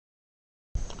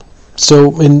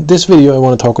So in this video I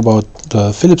want to talk about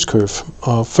the Phillips curve.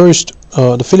 First,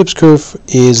 the Phillips curve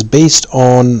is based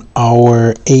on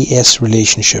our AS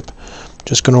relationship.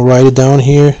 Just going to write it down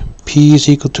here. P is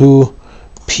equal to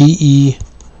PE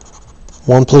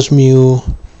 1 plus mu,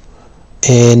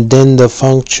 and then the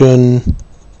function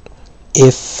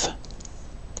if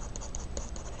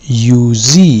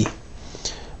uz,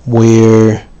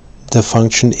 where the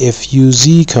function if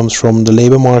uz comes from the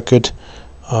labor market,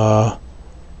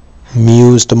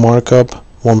 mu is the markup,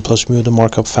 1 plus mu the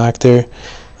markup factor,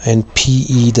 and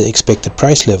PE the expected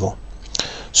price level.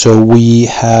 So we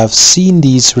have seen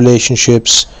these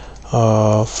relationships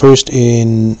first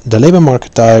in the labor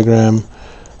market diagram.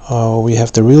 We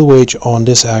have the real wage on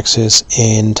this axis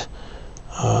and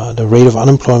the rate of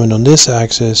unemployment on this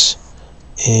axis,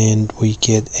 and we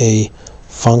get a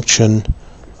function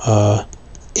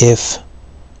if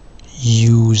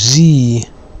uz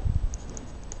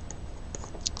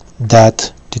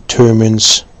that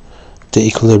determines the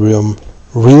equilibrium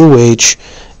real wage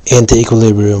and the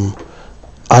equilibrium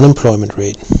unemployment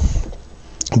rate.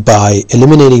 By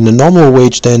eliminating the nominal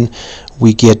wage, then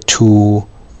we get to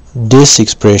this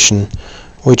expression,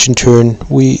 which in turn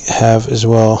we have as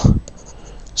well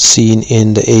seen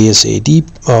in the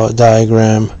ASAD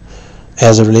diagram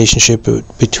as a relationship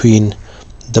between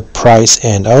the price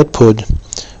and output,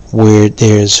 where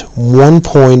there's one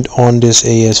point on this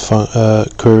AS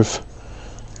curve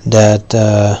that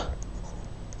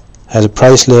has a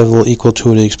price level equal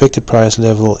to the expected price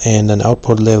level and an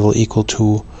output level equal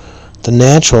to the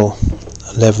natural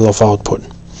level of output.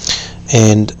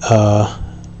 And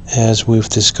as we've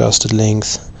discussed at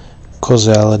length,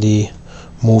 causality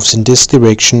moves in this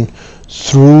direction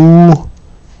through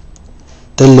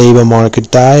the labor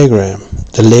market diagram,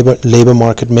 the labor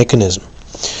market mechanism.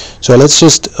 So let's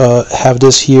just have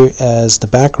this here as the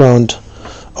background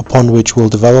upon which we'll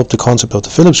develop the concept of the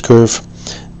Phillips curve,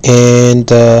 and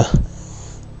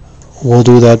we'll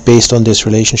do that based on this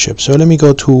relationship. So let me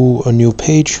go to a new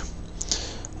page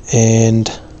and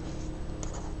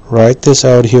write this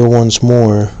out here once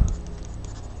more.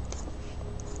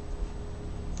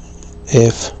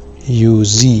 If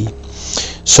uz.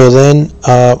 So then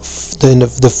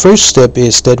the first step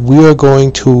is that we are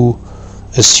going to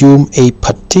assume a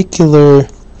particular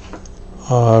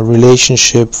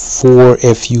relationship for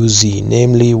FUZ,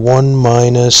 namely 1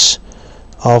 minus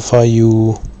alpha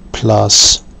u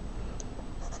plus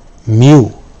mu.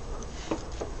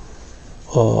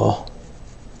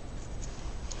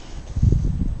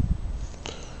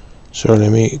 So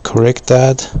let me correct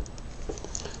that.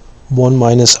 1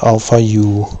 minus alpha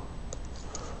u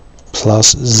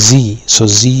plus z. So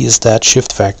z is that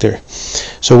shift factor.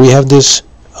 So we have this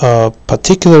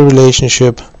particular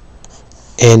relationship,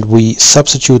 and we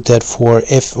substitute that for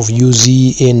f of uz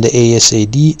in the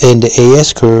ASAD in the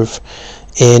AS curve,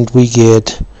 and we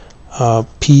get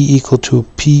p equal to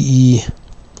PE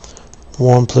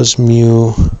 1 plus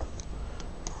mu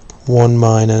 1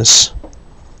 minus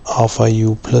alpha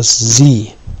u plus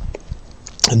z.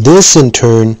 This in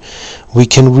turn we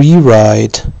can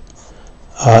rewrite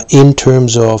in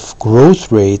terms of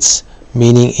growth rates,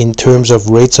 meaning in terms of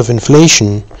rates of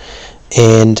inflation,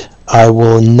 and I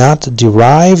will not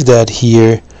derive that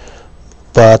here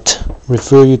but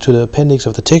refer you to the appendix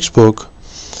of the textbook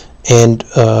and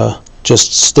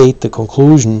just state the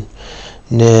conclusion.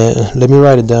 Now, let me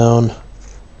write it down.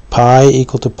 Pi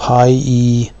equal to pi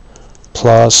e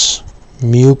plus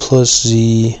mu plus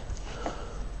z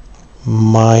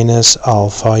minus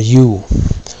alpha u,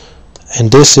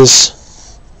 and this is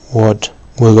what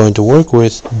we're going to work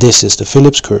with. This is the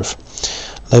Phillips curve.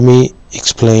 Let me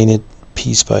explain it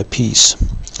piece by piece.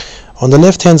 On the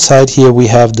left hand side here we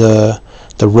have the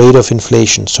rate of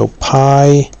inflation. So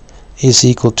pi is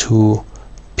equal to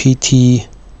pt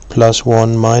plus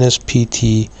 1 minus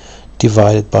pt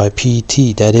divided by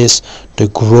pt. That is the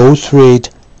growth rate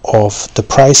of the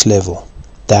price level.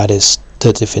 That is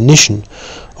the definition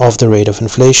of the rate of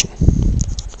inflation.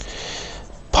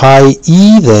 Pi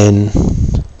e then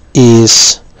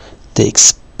is the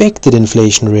expected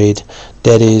inflation rate,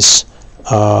 that is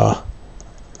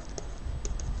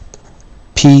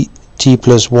pt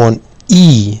plus 1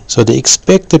 e, so the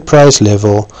expected price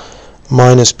level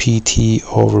minus pt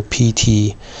over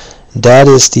pt. That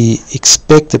is the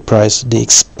expected price, the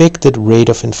expected rate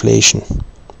of inflation.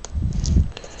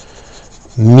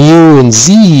 Mu and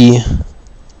z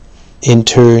in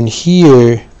turn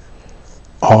here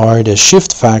are the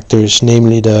shift factors,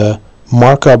 namely the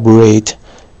markup rate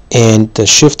and the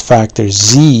shift factor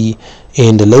z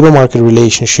in the labor market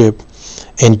relationship,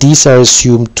 and these are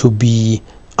assumed to be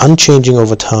unchanging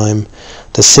over time,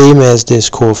 the same as this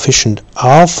coefficient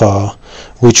alpha,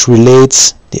 which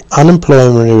relates the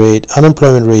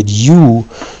unemployment rate U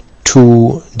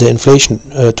to the inflation,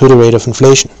 to the rate of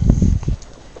inflation.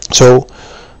 So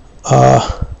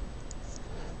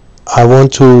I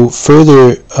want to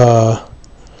further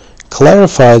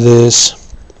clarify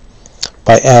this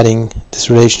by adding this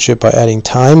relationship by adding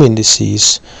time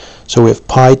indices. So we have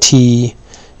pi t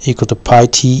equal to pi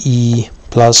te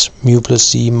plus mu plus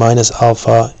z minus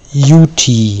alpha ut.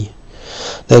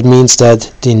 That means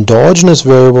that the endogenous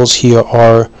variables here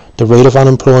are the rate of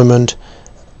unemployment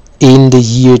in the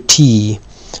year t,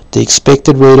 the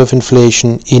expected rate of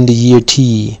inflation in the year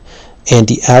t, and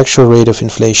the actual rate of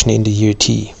inflation in the year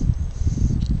t.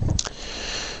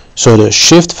 So the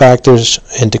shift factors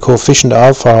and the coefficient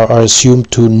alpha are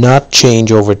assumed to not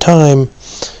change over time.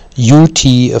 Ut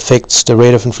affects the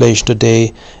rate of inflation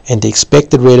today, and the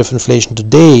expected rate of inflation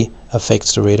today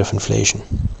affects the rate of inflation.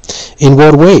 In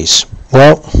what ways?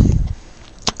 Well,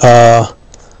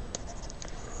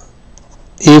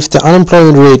 if the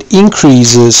unemployment rate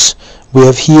increases, we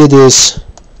have here this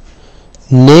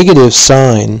negative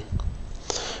sign.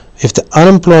 If the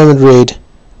unemployment rate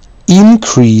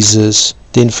increases,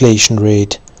 the inflation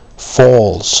rate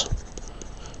falls.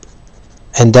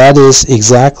 And that is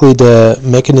exactly the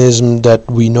mechanism that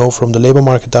we know from the labor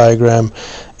market diagram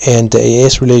and the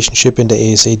AS relationship in the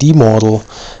ASAD model.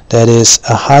 That is,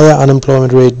 a higher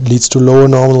unemployment rate leads to lower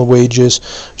nominal wages,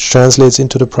 which translates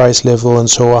into the price level, and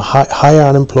so a higher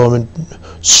unemployment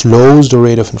slows the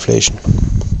rate of inflation.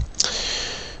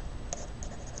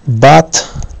 But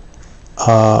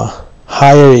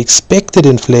higher expected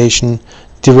inflation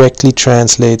directly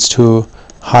translates to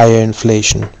higher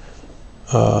inflation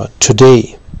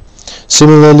today.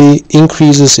 Similarly,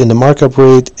 increases in the markup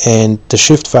rate and the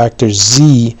shift factor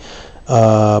Z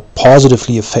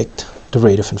positively affect the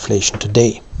rate of inflation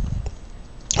today.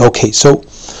 Okay, so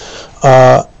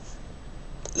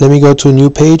let me go to a new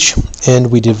page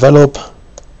and we develop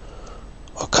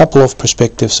a couple of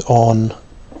perspectives on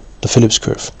the Phillips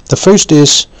curve. The first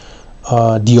is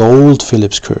the old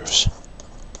Phillips curves.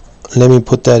 Let me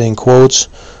put that in quotes,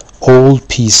 old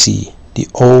PC, the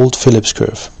old Phillips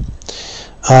curve.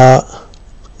 What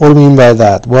do I mean by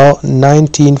that? Well,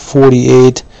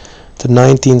 1948 to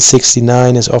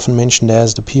 1969 is often mentioned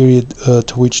as the period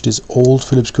to which this old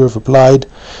Phillips curve applied.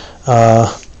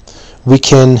 We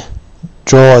can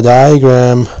draw a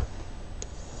diagram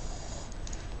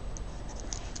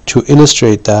to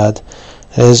illustrate that.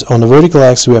 As on the vertical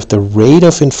axis we have the rate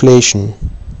of inflation,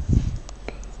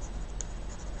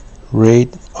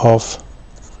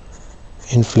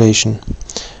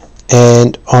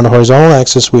 and on the horizontal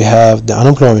axis we have the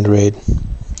unemployment rate,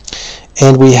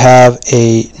 and we have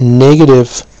a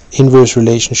negative inverse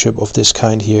relationship of this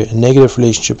kind here, a negative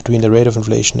relationship between the rate of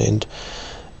inflation and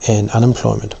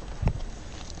unemployment.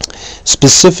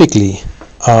 Specifically,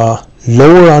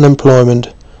 lower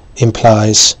unemployment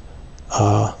implies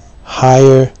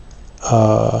higher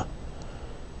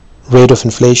rate of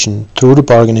inflation through the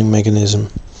bargaining mechanism.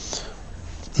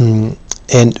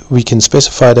 And we can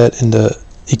specify that in the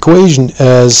equation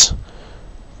as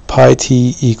pi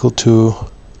t equal to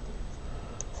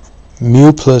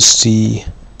mu plus z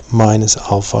minus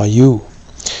alpha u.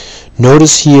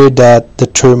 Notice here that the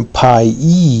term pi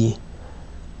e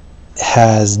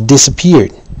has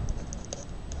disappeared.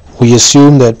 We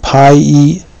assume that pi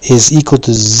e is equal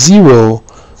to 0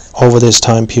 over this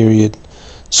time period,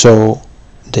 so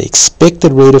the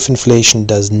expected rate of inflation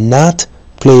does not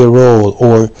play a role,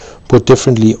 or put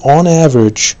differently, on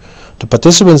average the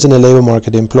participants in the labor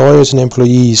market, employers and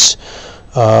employees,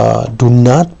 do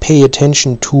not pay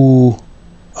attention to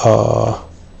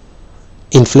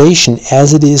inflation,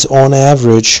 as it is on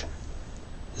average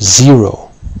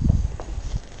 0.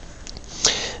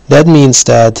 That means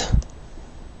that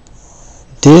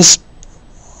this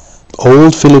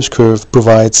old Phillips curve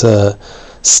provides a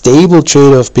stable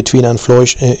trade-off between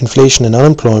inflation and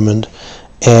unemployment,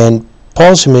 and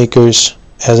policymakers,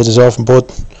 as it is often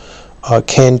put,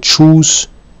 can choose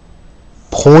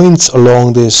points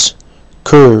along this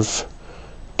curve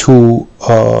to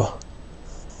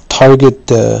target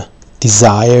the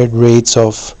desired rates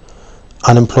of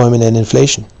unemployment and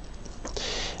inflation.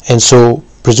 And so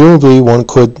presumably one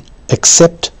could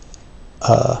accept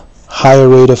a higher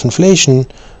rate of inflation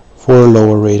for a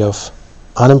lower rate of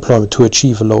unemployment, to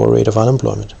achieve a lower rate of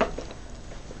unemployment.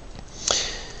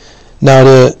 Now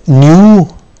the new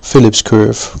Phillips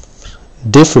curve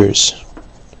differs.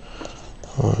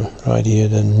 Right here,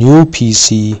 the new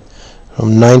PC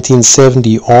from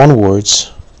 1970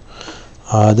 onwards.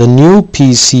 The new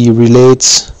PC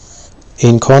relates,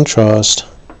 in contrast,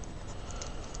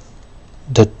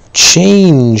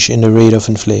 change in the rate of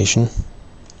inflation,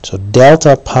 so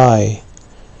delta pi,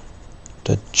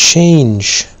 the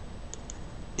change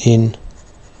in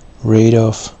rate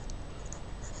of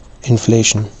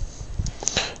inflation,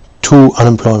 to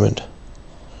unemployment.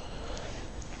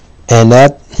 And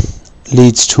that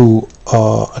leads to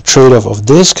a trade-off of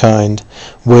this kind,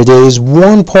 where there is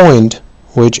one point,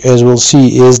 which, as we'll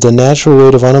see, is the natural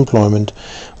rate of unemployment,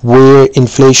 where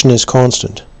inflation is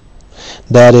constant.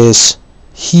 That is,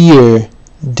 here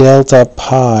delta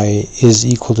pi is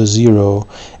equal to 0,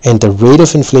 and the rate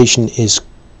of inflation is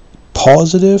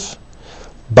positive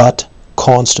but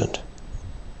constant.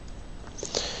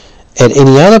 At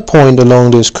any other point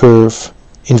along this curve,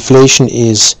 inflation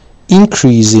is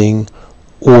increasing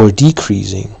or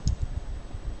decreasing.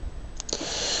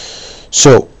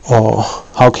 So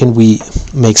how can we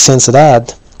make sense of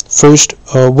that? First,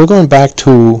 we're going back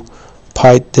to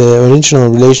the original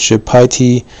relationship pi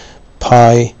t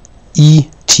pi e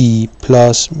t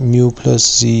plus mu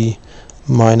plus z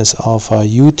minus alpha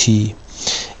ut,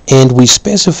 and we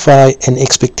specify an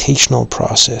expectational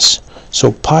process.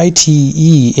 So pi t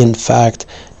e in fact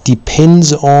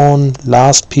depends on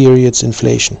last period's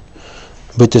inflation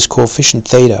with this coefficient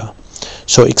theta.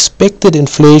 So expected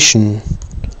inflation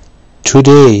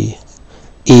today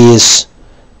is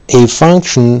a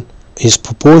function, is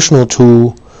proportional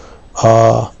to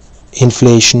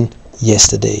inflation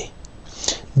yesterday.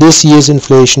 This year's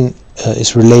inflation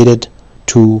is related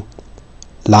to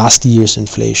last year's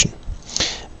inflation.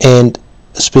 And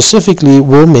specifically,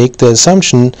 we'll make the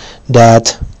assumption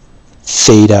that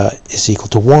theta is equal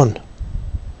to 1.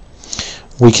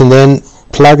 We can then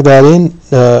plug that in,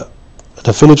 the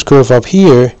Phillips curve up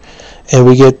here, and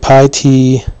we get pi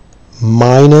t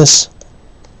minus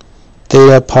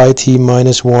theta pi t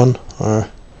minus 1, or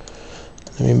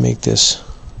let me make this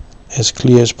as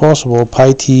clear as possible.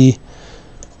 Pi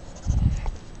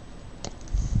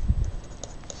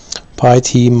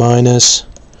t minus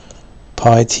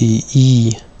pi t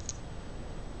e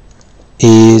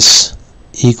is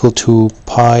equal to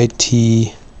pi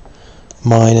t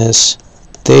minus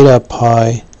theta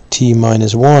pi t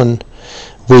minus 1,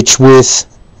 which with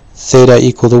theta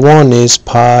equal to 1 is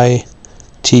pi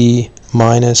t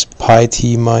minus pi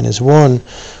t minus 1,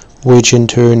 which in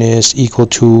turn is equal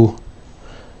to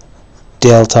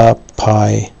delta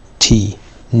pi t,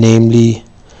 namely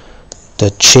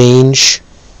the change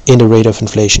in the rate of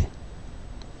inflation.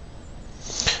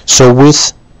 So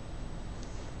with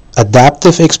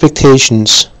adaptive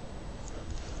expectations,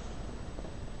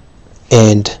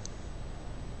 and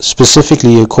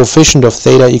specifically a coefficient of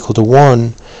theta equal to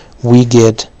 1, we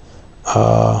get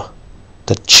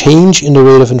the change in the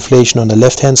rate of inflation on the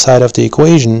left hand side of the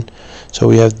equation. So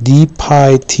we have d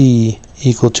pi t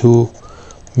equal to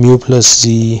mu plus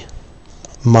z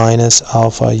minus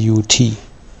alpha ut,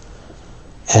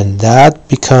 and that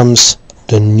becomes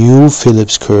the new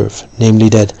Phillips curve, namely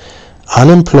that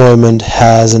unemployment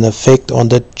has an effect on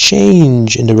the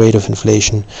change in the rate of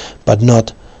inflation, but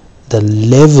not the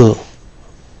level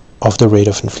of the rate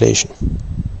of inflation.